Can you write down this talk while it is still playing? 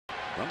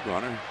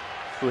Bumgarner,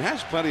 who has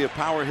plenty of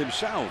power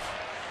himself.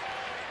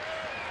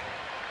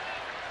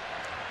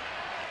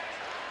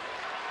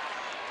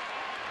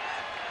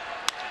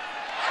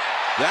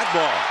 That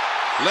ball,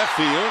 left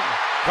field,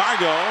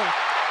 Cargo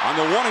on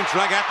the warning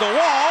track at the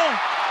wall.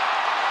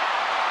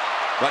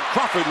 But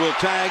Crawford will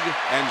tag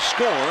and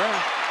score.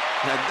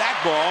 And that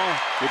ball,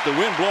 with the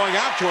wind blowing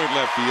out toward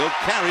left field,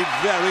 carried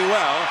very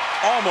well.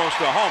 Almost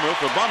a homer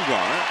for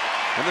Bumgarner.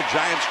 And the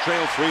Giants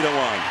trail 3-1.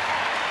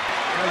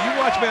 Now you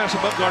watch Madison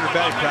Bumgarner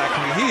batting practice.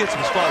 I mean, he hits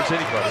them as far as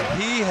anybody.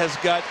 He has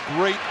got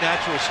great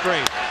natural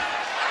strength.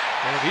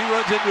 And if he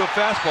runs into a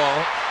fastball,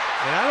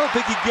 and I don't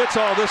think he gets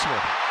all this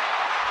one.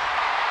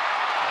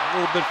 A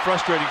little bit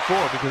frustrating for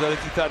him because I think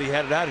he thought he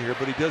had it out of here,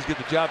 but he does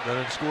get the job done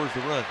and scores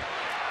the run.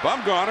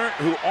 Bumgarner,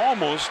 who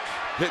almost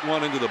hit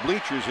one into the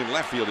bleachers in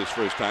left field his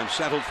first time,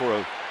 settled for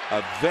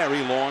a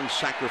very long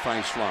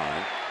sacrifice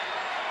fly.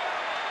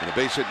 And a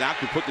base hit now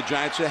could put the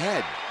Giants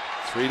ahead.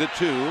 3-2,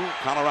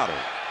 Colorado.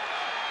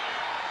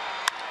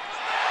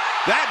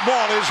 That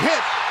ball is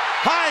hit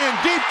high and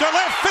deep to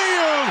left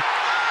field.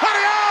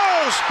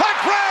 Adios! A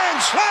grand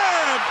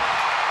slam!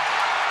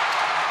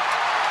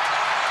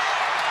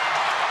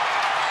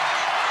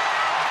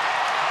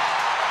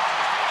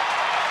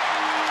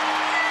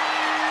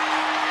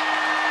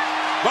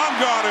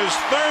 Bumgarner's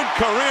third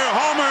career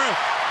homer,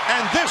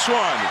 and this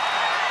one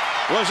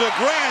was a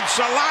grand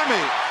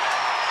salami,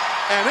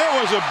 and it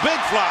was a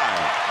big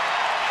fly.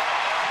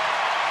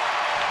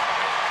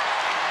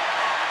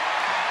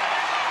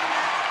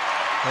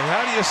 And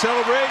how do you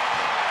celebrate?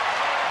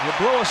 You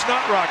blow a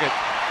snot rocket.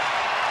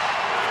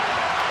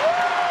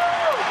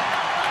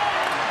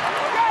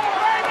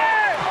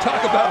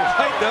 Talk about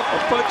lighting up a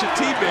bunch of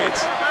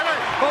teammates.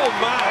 Oh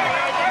my.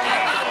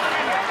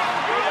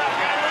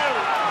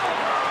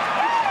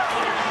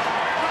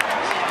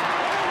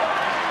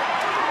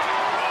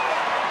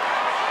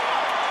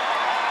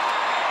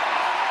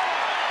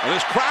 And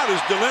this crowd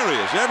is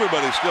delirious.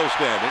 Everybody's still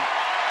standing.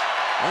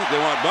 I think they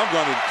want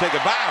Bumgarner to take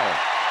a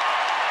bow.